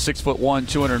Carolina, 6'1",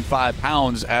 205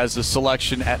 pounds, as the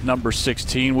selection at number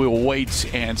 16. We will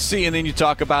wait and see. And then you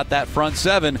talk about that front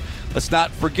seven. Let's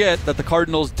not forget that the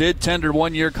Cardinals did tender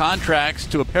one-year contracts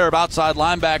to a pair of outside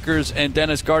linebackers and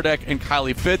Dennis Gardeck and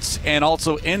Kylie Fitz, and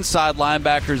also inside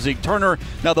linebacker Zeke Turner.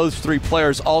 Now, those three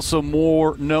players also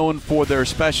more known for their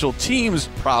special teams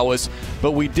prowess,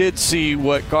 but we did see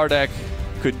what Gardeck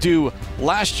could do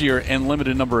last year in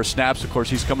limited number of snaps. Of course,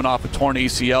 he's coming off a torn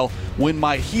ACL. When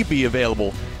might he be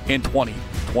available in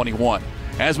 2021?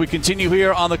 As we continue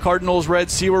here on the Cardinals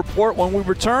Red Sea Report, when we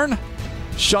return,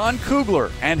 Sean Kugler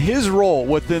and his role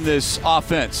within this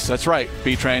offense. That's right,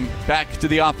 B-Train, back to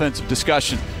the offensive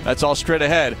discussion. That's all straight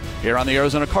ahead here on the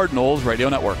Arizona Cardinals Radio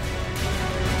Network.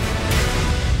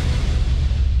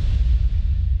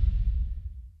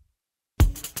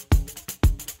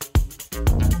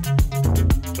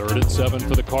 3rd and 7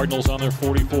 for the Cardinals on their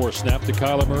 44. Snap to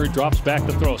Kyler Murray, drops back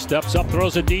to throw, steps up,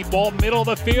 throws a deep ball, middle of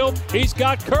the field. He's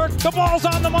got Kirk. The ball's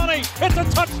on the money. It's a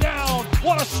touchdown.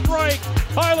 What a strike.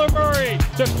 Kyler Murray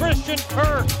to Christian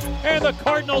Kirk, and the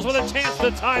Cardinals with a chance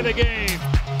to tie the game.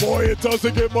 Boy, it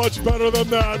doesn't get much better than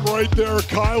that right there.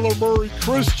 Kyler Murray,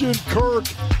 Christian Kirk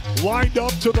lined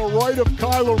up to the right of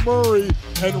Kyler Murray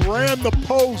and ran the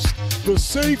post. The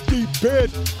safety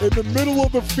bit in the middle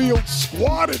of the field,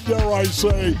 squatted, dare I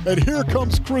say, and here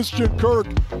comes Christian Kirk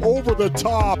over the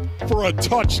top for a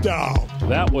touchdown.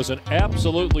 That was an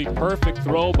absolutely perfect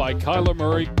throw by Kyler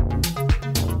Murray.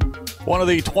 One of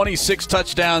the 26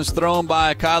 touchdowns thrown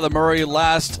by Kyler Murray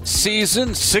last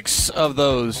season, 6 of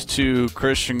those to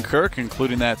Christian Kirk,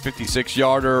 including that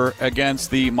 56-yarder against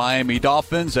the Miami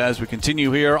Dolphins. As we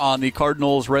continue here on the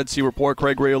Cardinals Red Sea Report,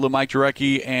 Craig Riolu, Mike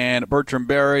Jurecki, and Bertrand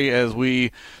Berry, as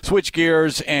we switch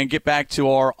gears and get back to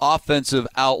our offensive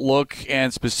outlook,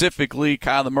 and specifically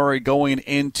Kyler Murray going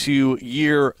into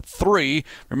year 3.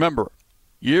 Remember,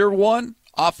 year 1,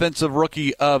 Offensive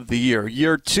Rookie of the Year.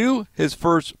 Year 2, his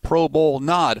first Pro Bowl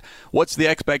nod. What's the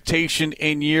expectation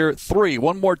in year 3?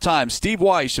 One more time, Steve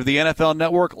Wyche of the NFL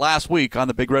Network last week on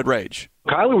the Big Red Rage.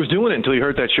 Kyler was doing it until he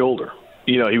hurt that shoulder.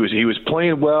 You know, he was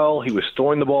playing well, he was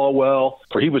throwing the ball well,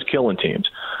 or he was killing teams.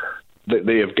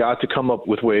 They have got to come up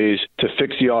with ways to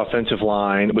fix the offensive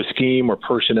line with scheme or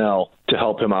personnel to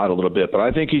help him out a little bit. But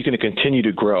I think he's going to continue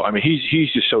to grow. I mean,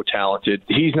 he's just so talented.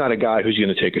 He's not a guy who's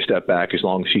going to take a step back as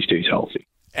long as he stays healthy.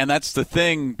 And that's the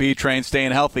thing, B-Train,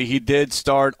 staying healthy. He did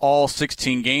start all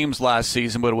 16 games last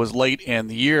season, but it was late in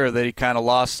the year that he kind of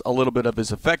lost a little bit of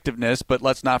his effectiveness. But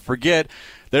let's not forget,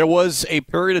 there was a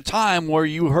period of time where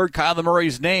you heard Kyler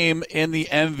Murray's name in the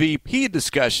MVP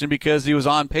discussion because he was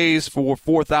on pace for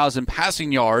 4,000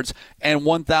 passing yards and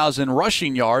 1,000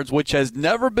 rushing yards, which has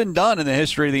never been done in the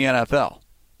history of the NFL.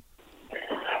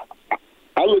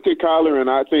 I look at Kyler and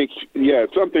I think,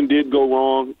 something did go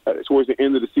wrong towards the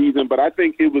end of the season, but I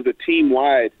think it was a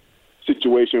team-wide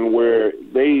situation where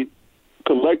they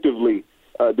collectively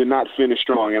did not finish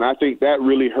strong. And I think that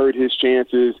really hurt his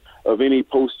chances of any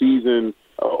postseason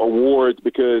awards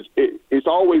because it's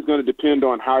always going to depend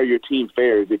on how your team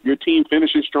fares. If your team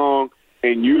finishes strong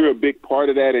and you're a big part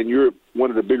of that, and you're one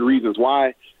of the big reasons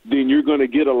why, then you're going to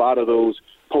get a lot of those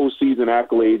postseason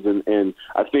accolades. And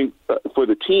I think for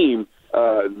the team,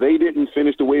 they didn't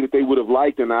finish the way that they would have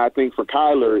liked, and I think for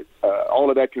Kyler, all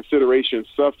of that consideration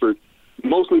suffered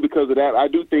mostly because of that. I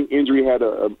do think injury had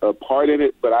a part in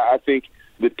it, but I think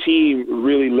the team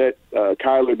really let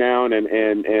Kyler down,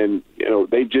 and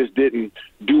they just didn't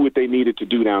do what they needed to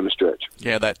do down the stretch.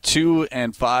 Yeah, that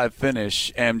 2-5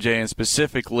 finish, MJ, and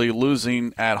specifically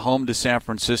losing at home to San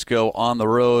Francisco, on the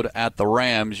road at the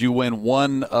Rams. You win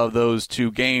one of those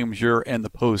 2 games, you're in the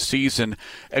postseason.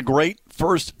 A great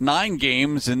first 9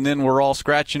 games, and then we're all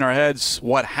scratching our heads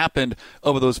what happened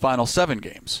over those final 7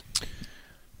 games.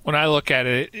 When I look at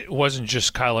it, it wasn't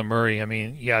just Kyler Murray. I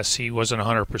mean, yes, he wasn't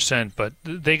 100%, but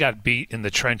they got beat in the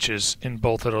trenches in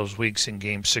both of those weeks in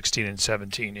games 16 and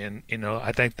 17. And,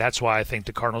 I think that's why I think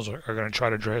the Cardinals are going to try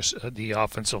to address the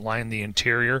offensive line, the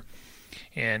interior.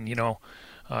 And, you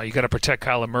got to protect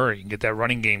Kyler Murray and get that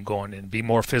running game going and be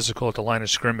more physical at the line of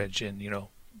scrimmage. And,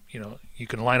 you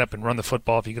can line up and run the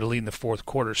football if you get a lead in the fourth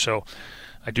quarter. So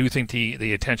I do think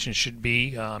the attention should be,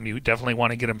 you definitely want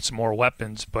to get him some more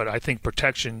weapons, but I think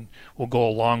protection will go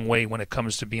a long way when it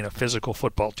comes to being a physical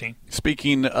football team.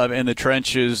 Speaking of in the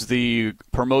trenches, the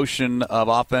promotion of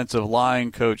offensive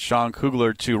line coach Sean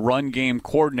Kugler to run game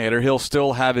coordinator, he'll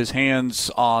still have his hands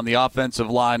on the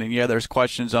offensive line, and there's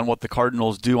questions on what the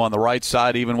Cardinals do on the right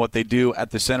side, even what they do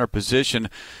at the center position.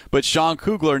 But Sean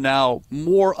Kugler now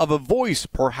more of a voice,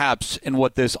 perhaps, in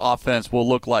what this offense will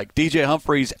look like. DJ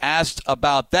Humphries asked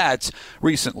about that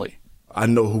recently. I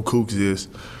know who Cougs is,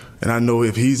 and I know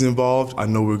if he's involved, I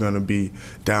know we're going to be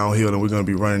downhill and we're going to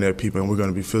be running at people and we're going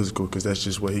to be physical because that's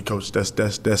just what he coached.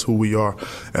 That's who we are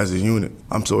as a unit.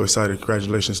 I'm so excited.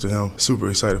 Congratulations to him. Super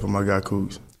excited for my guy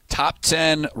Cougs. Top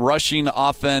 10 rushing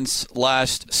offense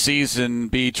last season,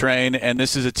 B-Train, and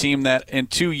this is a team that in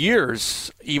 2 years,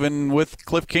 even with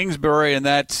Cliff Kingsbury and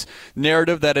that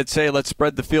narrative that it's, hey, let's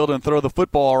spread the field and throw the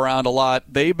football around a lot,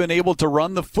 they've been able to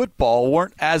run the football,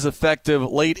 weren't as effective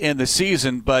late in the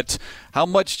season, but how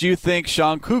much do you think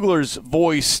Sean Kugler's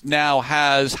voice now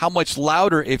has, how much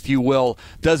louder, if you will,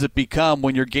 does it become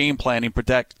when you're game planning for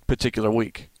that particular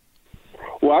week?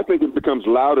 Well, I think it becomes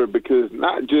louder because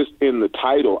not just in the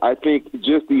title, I think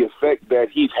just the effect that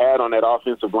he's had on that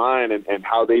offensive line and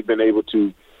how they've been able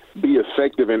to be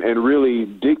effective and really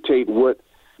dictate what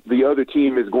the other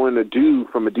team is going to do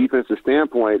from a defensive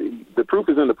standpoint. The proof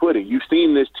is in the pudding. You've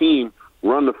seen this team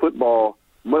run the football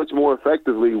much more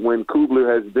effectively when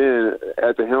Kugler has been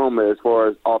at the helm as far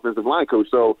as offensive line coach.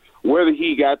 So whether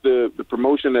he got the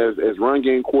promotion as run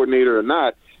game coordinator or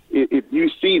not, if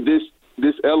you see this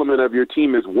element of your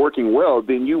team is working well,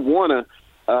 then you want to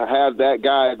have that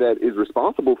guy that is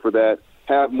responsible for that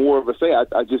have more of a say.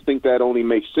 I just think that only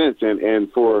makes sense.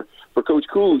 And for Coach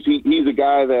Cougs, he's a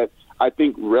guy that I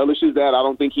think relishes that. I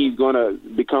don't think he's going to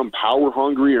become power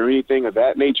hungry or anything of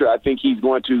that nature. I think he's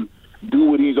going to do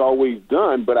what he's always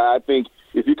done. But I think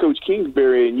if you're Coach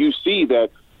Kingsbury and you see that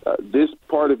this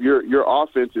part of your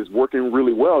offense is working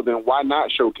really well, then why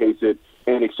not showcase it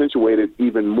and accentuate it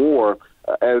even more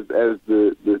as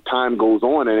the time goes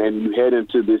on and you head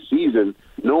into this season,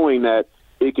 knowing that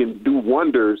it can do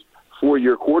wonders for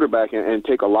your quarterback and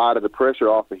take a lot of the pressure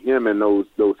off of him and those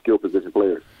skill position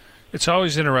players. It's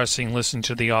always interesting listening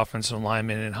to the offensive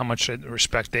linemen and how much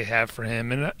respect they have for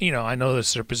him. And, I know this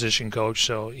is their position coach,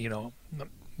 so,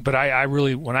 but I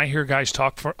really, when I hear guys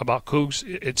talk about Cougs,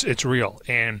 it's real.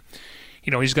 And,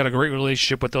 he's got a great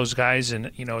relationship with those guys,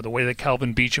 and the way that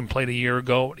Calvin Beachum played a year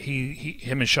ago,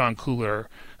 him and Sean Kugler,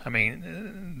 I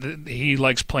mean, he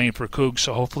likes playing for Cougs,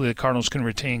 so hopefully the Cardinals can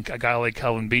retain a guy like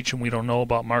Calvin Beachum. We don't know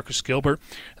about Marcus Gilbert,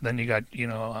 and then you got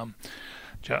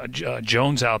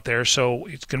Jones out there, so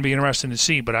it's going to be interesting to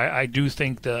see. But I do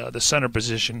think the center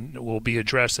position will be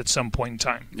addressed at some point in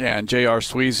time. Yeah, and J.R.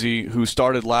 Sweezy, who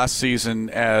started last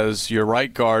season as your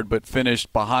right guard but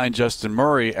finished behind Justin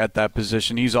Murray at that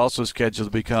position, he's also scheduled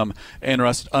to become an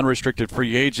unrestricted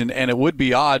free agent. And it would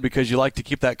be odd because you like to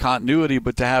keep that continuity,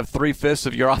 but to have 3/5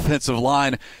 of your offensive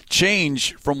line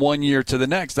change from one year to the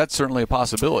next, that's certainly a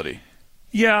possibility.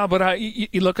 Yeah, but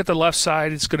you look at the left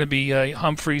side, it's going to be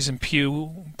Humphries and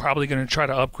Pugh probably going to try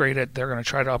to upgrade it. They're going to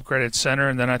try to upgrade at center,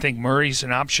 and then I think Murray's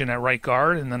an option at right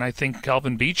guard, and then I think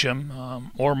Calvin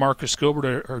Beachum or Marcus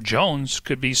Gilbert or Jones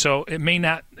could be. So it may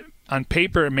not, on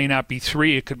paper, it may not be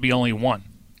 3. It could be only 1.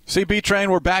 CB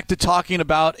Train, we're back to talking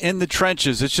about in the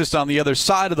trenches. It's just on the other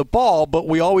side of the ball, but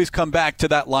we always come back to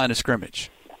that line of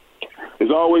scrimmage.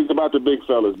 It's always about the big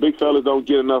fellas. Big fellas don't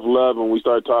get enough love when we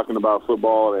start talking about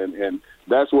football, and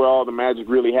that's where all the magic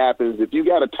really happens. If you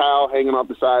got a towel hanging off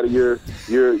the side of your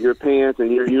pants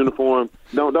and your uniform,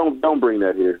 don't bring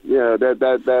that here. Yeah,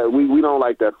 we don't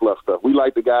like that fluff stuff. We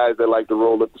like the guys that like to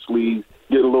roll up the sleeves,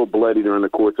 get a little bloody during the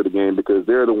course of the game, because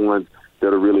they're the ones that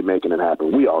are really making it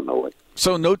happen. We all know it.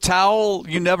 So no towel?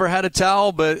 You never had a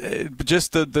towel, but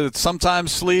just the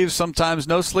sometimes sleeves, sometimes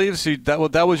no sleeves?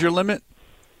 That was your limit?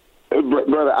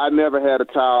 Brother, I never had a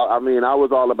towel. I mean, I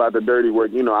was all about the dirty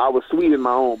work. You know, I was sweet in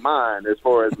my own mind as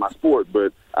far as my sport,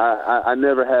 but I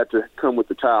never had to come with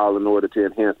the towel in order to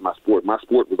enhance my sport. My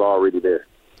sport was already there.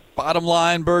 Bottom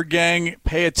line, Bird Gang,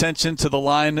 pay attention to the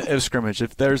line of scrimmage.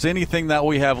 If there's anything that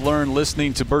we have learned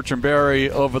listening to Bertrand Berry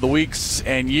over the weeks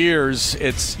and years,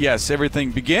 it's, yes,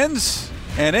 everything begins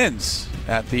and ends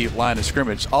at the line of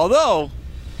scrimmage. Although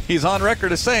he's on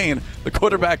record as saying the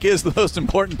quarterback is the most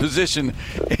important position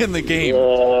in the game.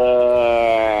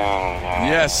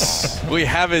 Yes, we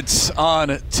have it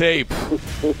on tape.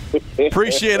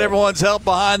 Appreciate everyone's help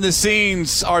behind the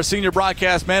scenes. Our senior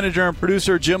broadcast manager and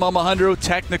producer, Jim Omohundro,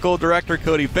 technical director,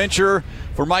 Cody Fincher.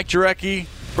 For Mike Jurecki,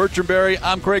 Bertrand Berry,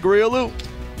 I'm Craig Riolu.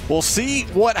 We'll see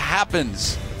what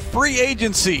happens. Free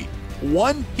agency,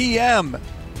 1 p.m.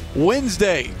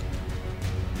 Wednesday.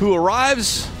 Who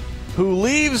arrives? Who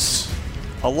leaves?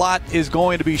 A lot is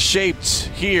going to be shaped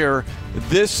here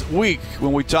this week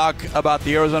when we talk about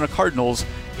the Arizona Cardinals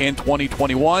in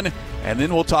 2021, and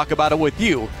then we'll talk about it with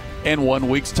you in 1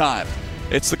 week's time.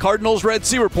 It's the Cardinals Red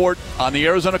Sea Report on the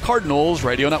Arizona Cardinals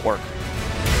Radio Network.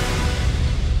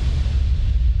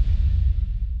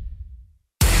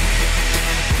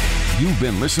 You've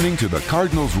been listening to the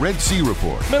Cardinals Red Sea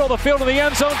Report. Middle of the field to the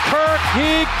end zone. Kirk,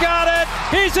 he got it.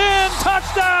 He's in.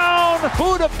 Touchdown.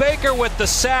 Buda Baker with the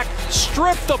sack.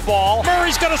 Stripped the ball.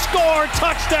 Murray's going to score.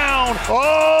 Touchdown.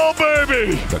 Oh,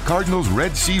 baby. The Cardinals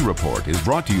Red Sea Report is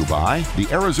brought to you by the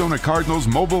Arizona Cardinals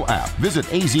mobile app. Visit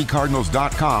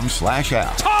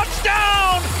azcardinals.com/app.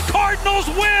 Touchdown. Cardinals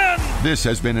win. This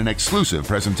has been an exclusive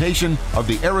presentation of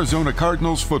the Arizona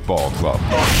Cardinals Football Club.